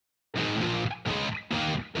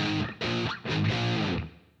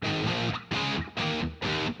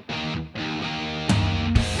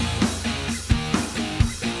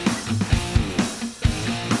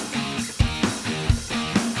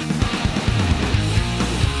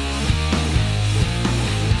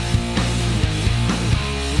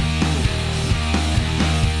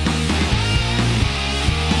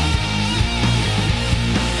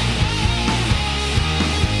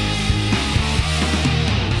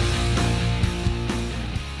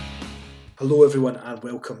Hello everyone and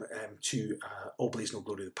welcome to All Blaze No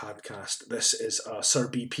Glory, the podcast. This is a Sir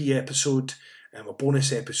BP episode, a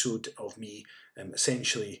bonus episode of me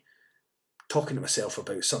essentially talking to myself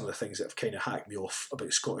about some of the things that have kind of hacked me off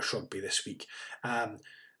about Scottish rugby this week.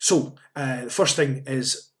 The first thing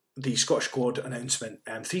is the Scottish squad announcement.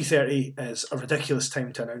 3:30 is a ridiculous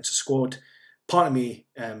time to announce a squad. Part of me,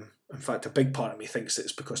 in fact a big part of me, thinks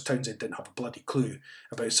it's because Townsend didn't have a bloody clue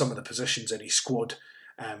about some of the positions in his squad.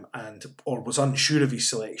 Or was unsure of his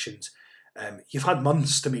selections. You've had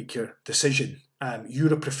months to make your decision.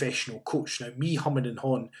 You're a professional coach. Now, me humming and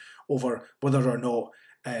hawing over whether or not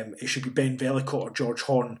it should be Ben Velicott or George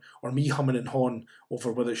Horn, or me humming and hawing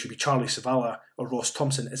over whether it should be Charlie Savala or Ross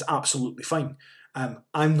Thompson is absolutely fine.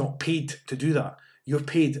 I'm not paid to do that. You're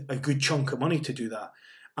paid a good chunk of money to do that.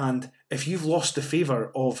 And if you've lost the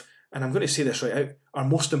favour of, and I'm going to say this right out, our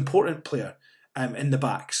most important player in the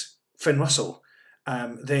backs, Finn Russell,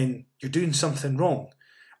 then you're doing something wrong.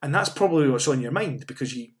 And that's probably what's on your mind,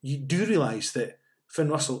 because you do realise that Finn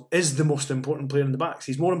Russell is the most important player in the backs.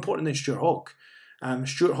 He's more important than Stuart Hogg.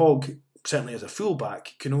 Stuart Hogg, certainly as a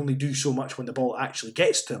fullback, can only do so much when the ball actually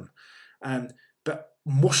gets to him. But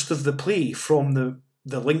most of the play from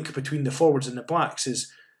the link between the forwards and the blacks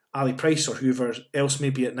is Ali Price or whoever else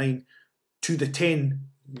may be at 9 to the 10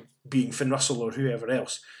 being Finn Russell or whoever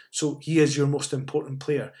else. So he is your most important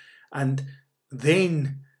player. And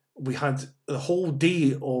then we had the whole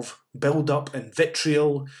day of build-up and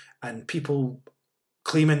vitriol and people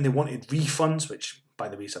claiming they wanted refunds, which, by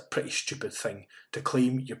the way, is a pretty stupid thing to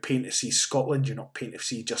claim. You're paying to see Scotland, you're not paying to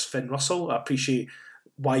see just Finn Russell. I appreciate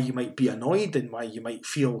why you might be annoyed and why you might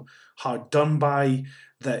feel hard done by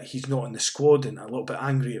that he's not in the squad and a little bit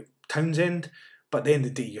angry at Townsend. But at the end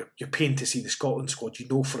of the day, you're paying to see the Scotland squad. You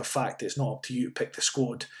know for a fact that it's not up to you to pick the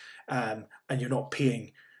squad, and you're not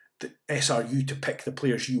paying the SRU to pick the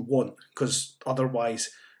players you want, because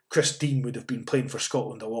otherwise Chris Dean would have been playing for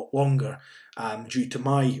Scotland a lot longer due to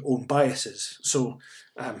my own biases. So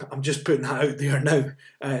I'm just putting that out there now.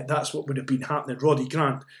 That's what would have been happening. Roddy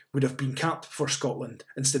Grant would have been capped for Scotland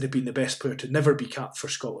instead of being the best player to never be capped for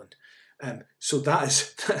Scotland. So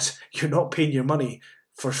that's you're not paying your money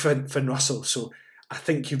for Finn Russell. So I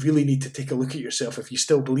think you really need to take a look at yourself if you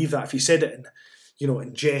still believe that. If you said it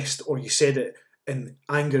in jest, or you said it in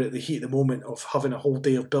anger at the heat of the moment of having a whole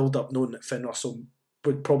day of build-up knowing that Finn Russell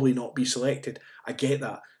would probably not be selected. I get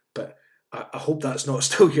that, but I hope that's not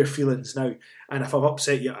still your feelings now. And if I've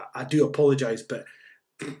upset you, I do apologise, but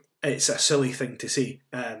it's a silly thing to say.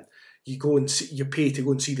 You go and you pay to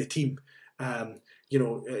go and see the team.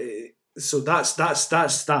 So that's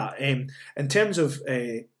that. In terms of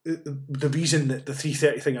the reason that the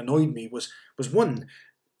 3:30 thing annoyed me was one,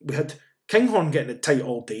 we had Kinghorn getting it tight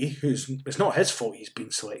all day, it's not his fault he's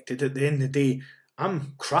been selected. At the end of the day,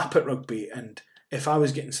 I'm crap at rugby, and if I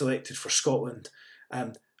was getting selected for Scotland,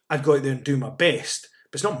 I'd go out there and do my best.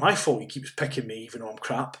 But it's not my fault he keeps picking me, even though I'm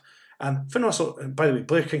crap. Finn Russell, by the way,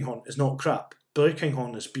 Blair Kinghorn is not crap. Blair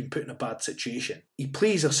Kinghorn has been put in a bad situation. He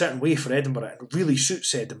plays a certain way for Edinburgh and really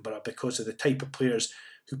suits Edinburgh because of the type of players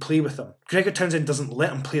who play with him. Gregor Townsend doesn't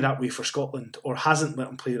let him play that way for Scotland, or hasn't let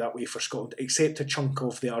him play that way for Scotland, except a chunk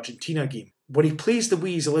of the Argentina game. When he plays the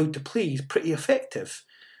way he's allowed to play, he's pretty effective.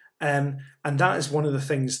 And that is one of the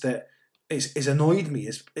things that is annoyed me,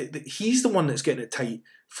 is that he's the one that's getting it tight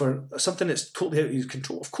for something that's totally out of his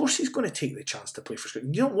control. Of course he's going to take the chance to play for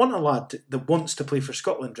Scotland. You don't want a lad that wants to play for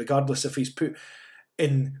Scotland, regardless if he's put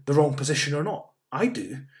in the wrong position or not. I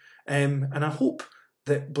do. And I hope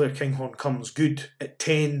that Blair Kinghorn comes good at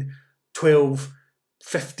 10, 12,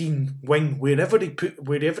 15 wing, wherever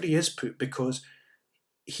he is put, because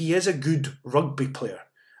he is a good rugby player.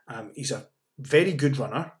 He's a very good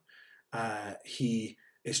runner. He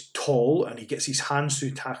is tall and he gets his hands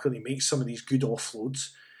through tackle. He makes some of these good offloads.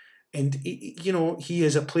 And, he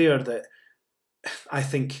is a player that I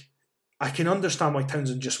think I can understand why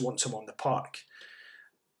Townsend just wants him on the park.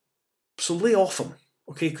 So lay off him,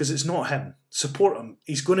 okay, because it's not him. Support him.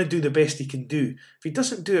 He's going to do the best he can do. If he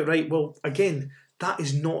doesn't do it right, well, again, that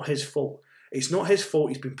is not his fault. It's not his fault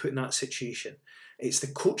he's been put in that situation. It's the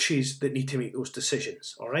coaches that need to make those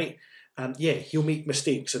decisions, all right? He'll make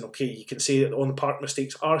mistakes, and okay, you can say that on-the-park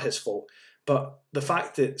mistakes are his fault, but the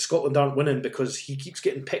fact that Scotland aren't winning because he keeps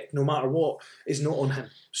getting picked no matter what is not on him.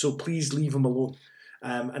 So please leave him alone.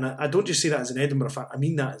 And I don't just say that as an Edinburgh fan. I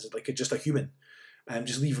mean that as just a human.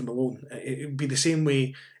 Just leave him alone. It would be the same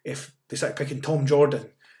way if they started picking Tom Jordan,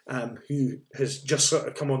 who has just sort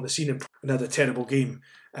of come on the scene and had a terrible game.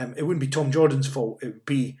 It wouldn't be Tom Jordan's fault. It would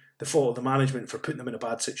be the fault of the management for putting them in a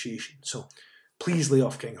bad situation. So please lay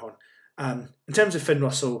off Kinghorn. In terms of Finn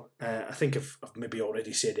Russell, I think I've maybe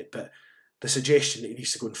already said it, but the suggestion that he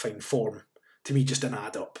needs to go and find form, to me, just didn't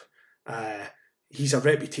add up. He's a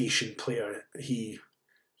reputation player.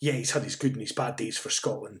 He's had his good and his bad days for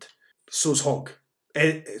Scotland. So's Hogg.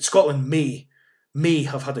 Scotland may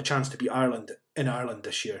have had a chance to beat Ireland in Ireland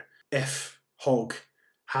this year if Hogg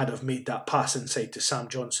had have made that pass inside to Sam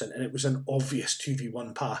Johnson, and it was an obvious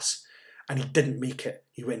 2v1 pass, and he didn't make it.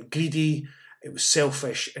 He went greedy, it was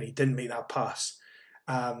selfish, and he didn't make that pass.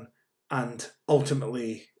 And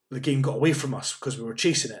ultimately, the game got away from us because we were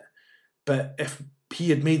chasing it. But if he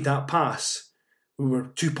had made that pass, we were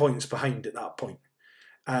 2 points behind at that point.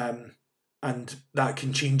 And that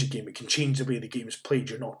can change a game. It can change the way the game's played.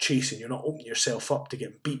 You're not chasing. You're not opening yourself up to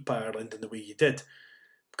getting beat by Ireland in the way you did.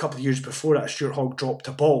 A couple of years before that, Stuart Hogg dropped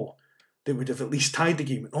a ball that would have at least tied the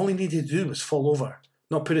game. And all he needed to do was fall over,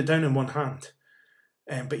 not put it down in one hand.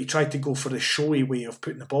 But he tried to go for the showy way of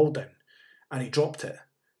putting the ball down, and he dropped it.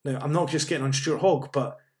 Now, I'm not just getting on Stuart Hogg,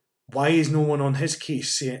 but why is no one on his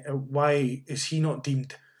case? Why is he not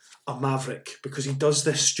deemed a maverick? Because he does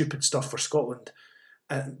this stupid stuff for Scotland.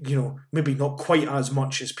 Maybe not quite as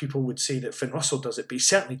much as people would say that Finn Russell does it, but he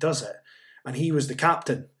certainly does it. And he was the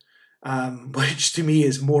captain, which to me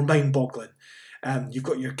is more mind-boggling. You've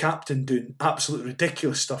got your captain doing absolutely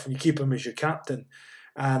ridiculous stuff, and you keep him as your captain.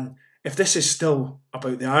 If this is still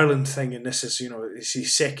about the Ireland thing, and this is, it's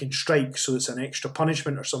his second strike, so it's an extra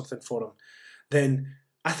punishment or something for him, then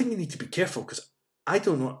I think you need to be careful, because I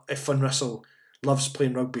don't know if Finn Russell loves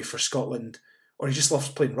playing rugby for Scotland, or he just loves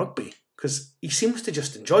playing rugby. Because he seems to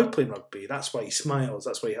just enjoy playing rugby. That's why he smiles.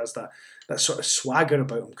 That's why he has that sort of swagger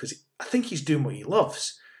about him. Because I think he's doing what he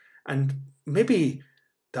loves. And maybe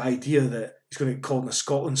the idea that he's going to get called in the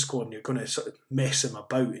Scotland squad and you're going to sort of mess him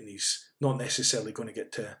about and he's not necessarily going to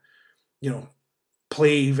get to,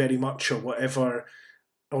 play very much or whatever,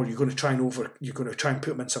 or you're going to try and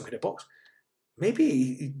put him in some kind of box. Maybe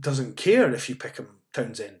he doesn't care if you pick him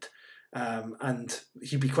Townsend. And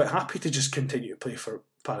he'd be quite happy to just continue to play for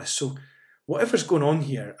Paris. So whatever's going on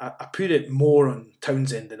here, I put it more on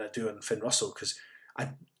Townsend than I do on Finn Russell, because I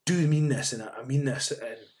do mean this, and I mean this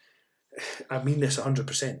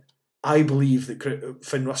 100%. I believe that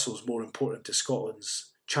Finn Russell's more important to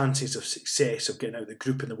Scotland's chances of success of getting out of the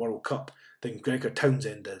group in the World Cup than Gregor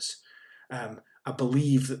Townsend is. I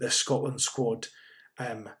believe that the Scotland squad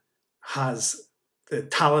talent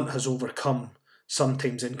has overcome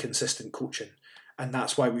sometimes inconsistent coaching, and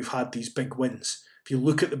that's why we've had these big wins. If you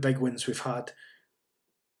look at the big wins we've had,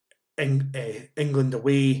 England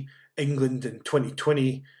away, England in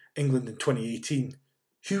 2020, England in 2018,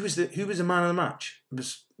 who was the man of the match?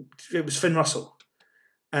 It was Finn Russell,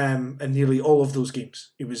 in nearly all of those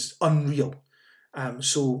games. It was unreal.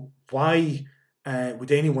 So why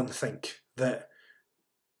would anyone think that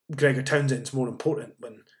Gregor Townsend's more important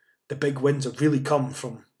when the big wins have really come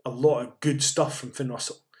from a lot of good stuff from Finn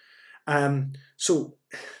Russell? So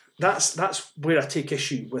that's where I take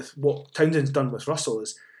issue with what Townsend's done with Russell.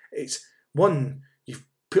 It's one, you've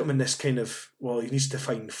put him in this kind of, he needs to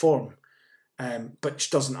find form, but it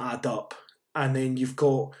doesn't add up. And then you've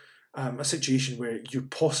got a situation where you're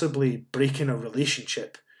possibly breaking a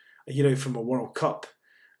relationship a year out from a World Cup.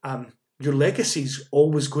 Your legacy's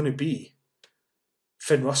always going to be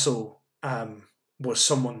Finn Russell was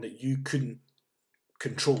someone that you couldn't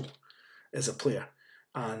control as a player,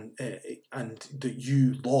 and that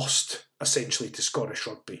you lost essentially to Scottish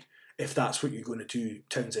rugby, if that's what you're going to do,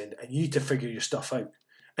 Townsend. And you need to figure your stuff out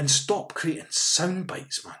and stop creating sound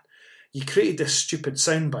bites, man. You created this stupid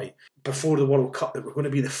soundbite before the World Cup that we're going to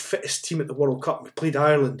be the fittest team at the World Cup. We played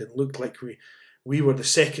Ireland and looked like we were the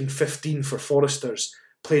second 15 for Foresters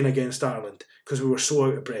playing against Ireland because we were so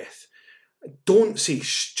out of breath. Don't say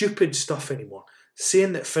stupid stuff anymore.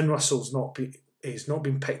 Saying that Finn Russell's not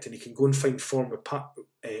been picked and he can go and find form with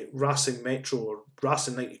Racing Metro or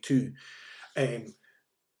Racing 92,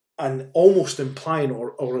 and almost implying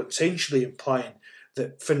or essentially implying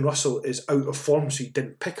that Finn Russell is out of form so you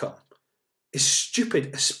didn't pick him, is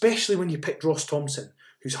stupid, especially when you picked Ross Thompson,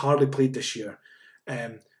 who's hardly played this year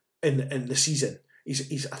in the season.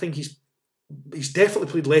 I think he's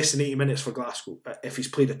definitely played less than 80 minutes for Glasgow, if he's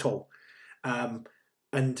played at all.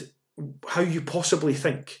 And how you possibly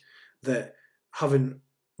think that having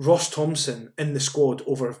Ross Thompson in the squad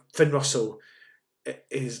over Finn Russell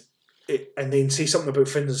and then say something about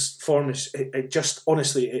Finn's form, it just,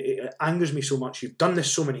 honestly, it angers me so much. You've done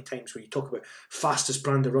this so many times where you talk about fastest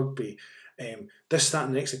brand of rugby, this, that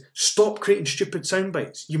and the next thing. Stop creating stupid sound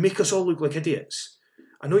bites. You make us all look like idiots.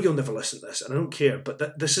 I know you'll never listen to this, and I don't care,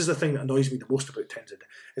 but this is the thing that annoys me the most about Townsend,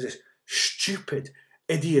 is this stupid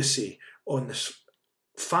idiocy on this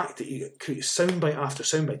fact that you create soundbite after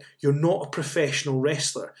soundbite. You're not a professional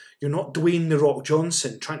wrestler. You're not Dwayne "The Rock"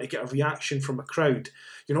 Johnson trying to get a reaction from a crowd.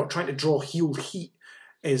 You're not trying to draw heel heat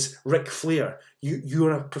as Ric Flair.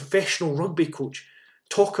 You're a professional rugby coach.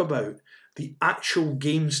 Talk about the actual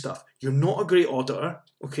game stuff. You're not a great auditor,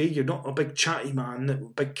 okay? You're not a big chatty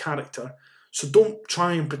man, big character. So don't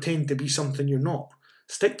try and pretend to be something you're not.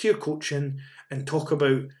 Stick to your coaching and talk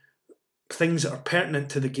about things that are pertinent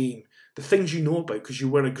to the game, the things you know about because you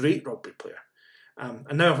were a great rugby player.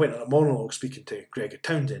 And now I've went on a monologue speaking to Gregor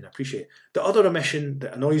Townsend. I appreciate it. The other omission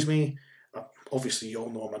that annoys me, obviously you all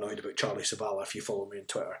know I'm annoyed about Charlie Savala if you follow me on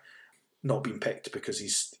Twitter, not being picked because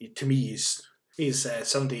he's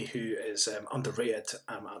somebody who is underrated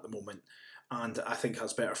at the moment, and I think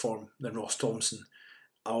has better form than Ross Thompson.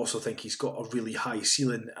 I also think he's got a really high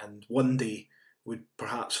ceiling, and one day would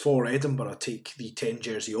perhaps for Edinburgh take the 10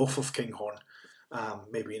 jersey off of Kinghorn,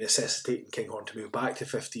 maybe necessitating Kinghorn to move back to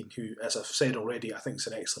 15, who, as I've said already, I think is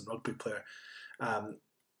an excellent rugby player.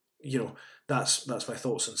 That's my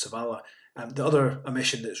thoughts on Savala. The other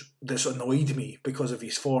omission that's annoyed me because of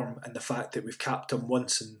his form and the fact that we've capped him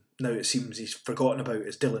once and now it seems he's forgotten about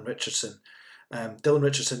is Dylan Richardson. Dylan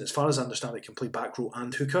Richardson, as far as I understand it, can play back row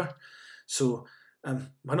and hooker. So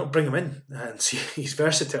why not bring him in and see? He's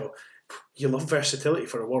versatile. You love versatility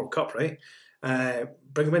for a World Cup, right?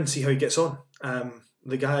 Bring him in, see how he gets on.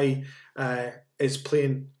 The guy is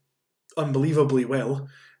playing unbelievably well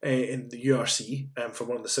in the URC for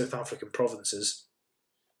one of the South African provinces.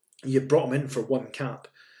 You brought him in for one cap.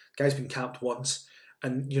 The guy's been capped once,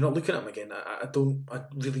 and you're not looking at him again. I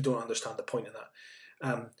really don't understand the point of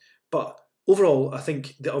that. But overall, I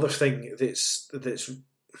think the other thing that's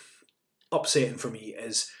upsetting for me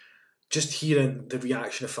is just hearing the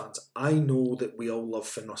reaction of fans. I know that we all love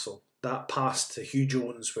Finn Russell. That pass to Hugh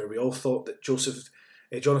Jones, where we all thought that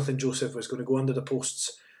Jonathan Joseph was going to go under the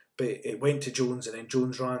posts, but it went to Jones, and then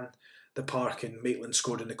Jones ran the park and Maitland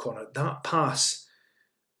scored in the corner. That pass,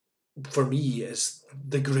 for me, is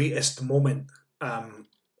the greatest moment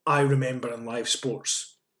I remember in live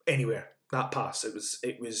sports anywhere. That pass,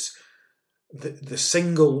 it was the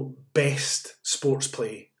single best sports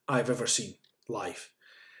play I've ever seen live.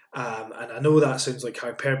 And I know that sounds like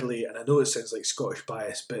hyperbole, and I know it sounds like Scottish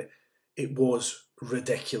bias, but it was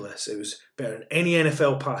ridiculous. It was better than any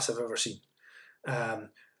NFL pass I've ever seen.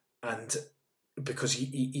 And because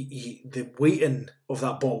the weighting of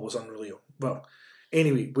that ball was unreal. Well,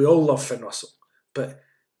 anyway, we all love Finn Russell, but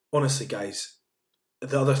honestly, guys,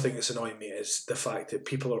 the other thing that's annoying me is the fact that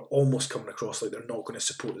people are almost coming across like they're not going to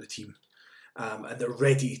support the team, and they're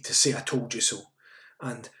ready to say "I told you so."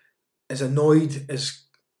 And as annoyed as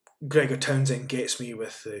Gregor Townsend gets me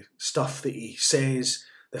with the stuff that he says,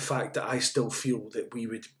 the fact that I still feel that we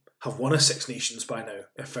would have won a Six Nations by now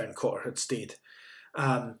if Fern Cotter had stayed.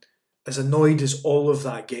 As annoyed as all of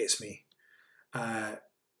that gets me,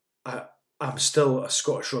 I'm still a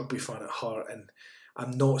Scottish rugby fan at heart, and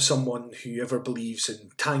I'm not someone who ever believes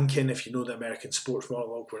in tanking, if you know the American sports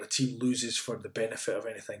monologue, where a team loses for the benefit of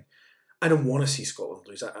anything. I don't want to see Scotland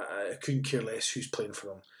lose. I couldn't care less who's playing for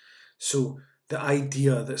them. So the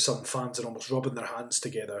idea that some fans are almost rubbing their hands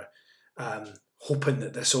together, hoping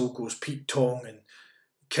that this all goes Pete Tong and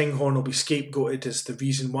Kinghorn will be scapegoated as the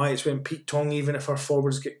reason why it's went Pete Tong, even if our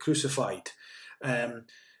forwards get crucified,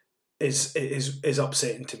 is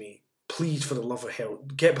upsetting to me. Please, for the love of hell,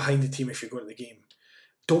 get behind the team if you're going to the game.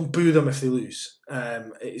 Don't boo them if they lose.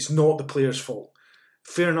 It's not the players' fault.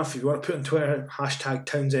 Fair enough, if you want to put on Twitter, hashtag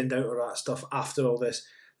Townsend out or that stuff after all this,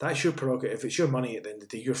 that's your prerogative. It's your money at the end of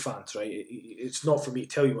the day. You're fans, right? It's not for me to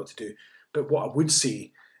tell you what to do. But what I would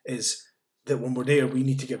say is that when we're there, we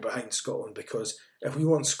need to get behind Scotland, because if we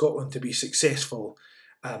want Scotland to be successful,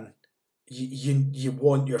 you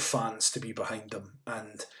want your fans to be behind them.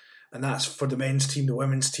 And that's for the men's team, the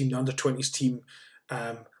women's team, the under-20s team,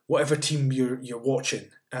 whatever team you're watching.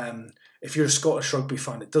 If you're a Scottish rugby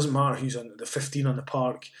fan, it doesn't matter who's on the 15 on the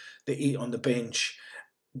park, the 8 on the bench,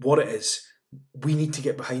 what it is. We need to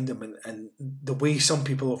get behind them, and the way some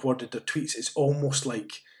people have worded their tweets, it's almost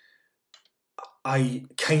like I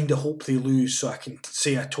kind of hope they lose so I can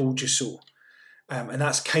say I told you so. And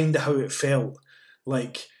that's kind of how it felt.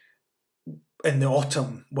 Like in the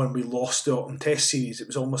autumn when we lost the autumn test series, it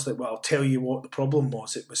was almost like, well, I'll tell you what the problem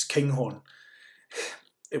was. It was Kinghorn.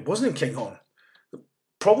 It wasn't Kinghorn. The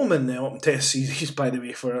problem in the autumn test series, by the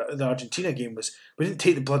way, for the Argentina game was we didn't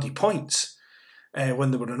take the bloody points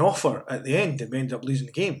when they were an offer at the end and we ended up losing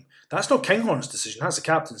the game. That's not Kinghorn's decision. That's the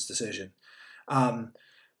captain's decision.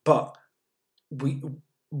 But we're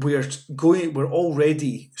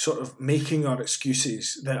already sort of making our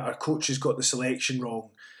excuses that our coaches got the selection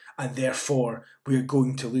wrong and therefore we're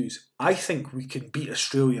going to lose. I think we can beat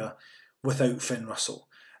Australia without Finn Russell.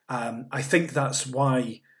 I think that's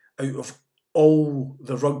why, out of all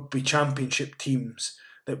the rugby championship teams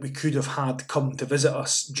that we could have had come to visit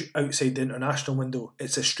us outside the international window,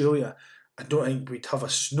 it's Australia. I don't think we'd have a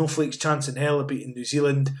snowflake's chance in hell of beating New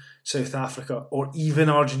Zealand, South Africa, or even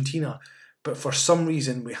Argentina. But for some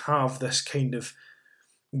reason, we have this kind of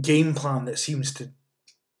game plan that seems to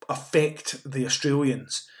affect the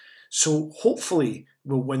Australians. So hopefully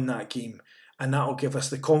we'll win that game, and that'll give us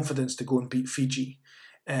the confidence to go and beat Fiji.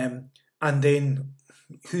 And then,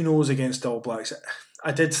 who knows against All Blacks?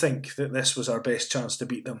 I did think that this was our best chance to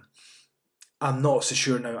beat them. I'm not so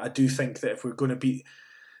sure now. I do think that if we're going to beat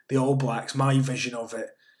the All Blacks, my vision of it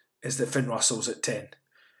is that Finn Russell's at 10.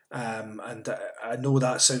 And I know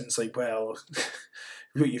that sounds like, well,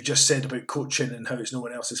 what you've just said about coaching and how it's no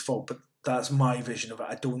one else's fault, but that's my vision of it.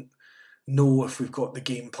 I don't know if we've got the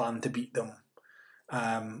game plan to beat them,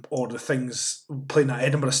 or the things playing that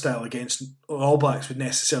Edinburgh style against All Blacks would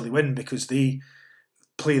necessarily win, because they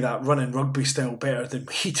play that running rugby style better than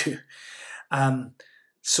we do.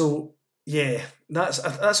 So yeah,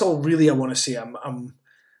 that's all really I want to say.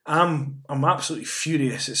 I'm absolutely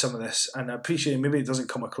furious at some of this, and I appreciate maybe it doesn't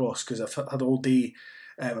come across because I've had all day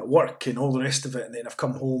at work and all the rest of it, and then I've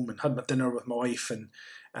come home and had my dinner with my wife and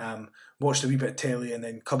watched a wee bit of telly, and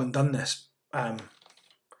then come and done this.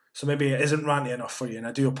 So maybe it isn't ranty enough for you, and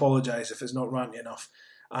I do apologise if it's not ranty enough.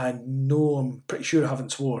 I know I'm pretty sure I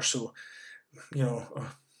haven't swore, so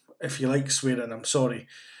if you like swearing, I'm sorry.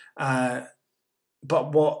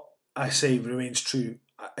 But what I say remains true.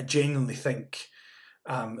 I genuinely think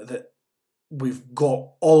that we've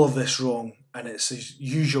got all of this wrong, and it's as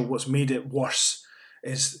usual. What's made it worse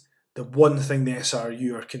is the one thing the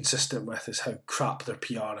SRU are consistent with is how crap their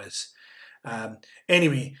PR is.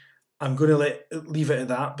 Anyway, I'm going to leave it at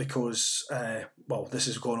that because, this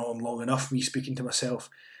has gone on long enough, me speaking to myself,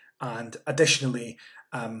 and additionally,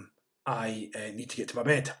 I need to get to my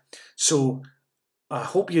bed. So I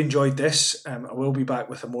hope you enjoyed this. I will be back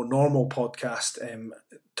with a more normal podcast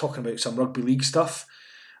talking about some rugby league stuff.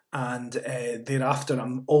 And thereafter,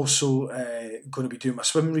 I'm also going to be doing my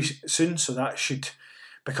swim soon, so that should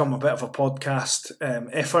become a bit of a podcast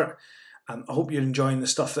effort. I hope you're enjoying the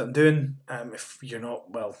stuff that I'm doing. If you're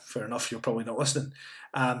not, well, fair enough, you're probably not listening.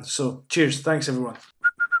 So cheers. Thanks, everyone.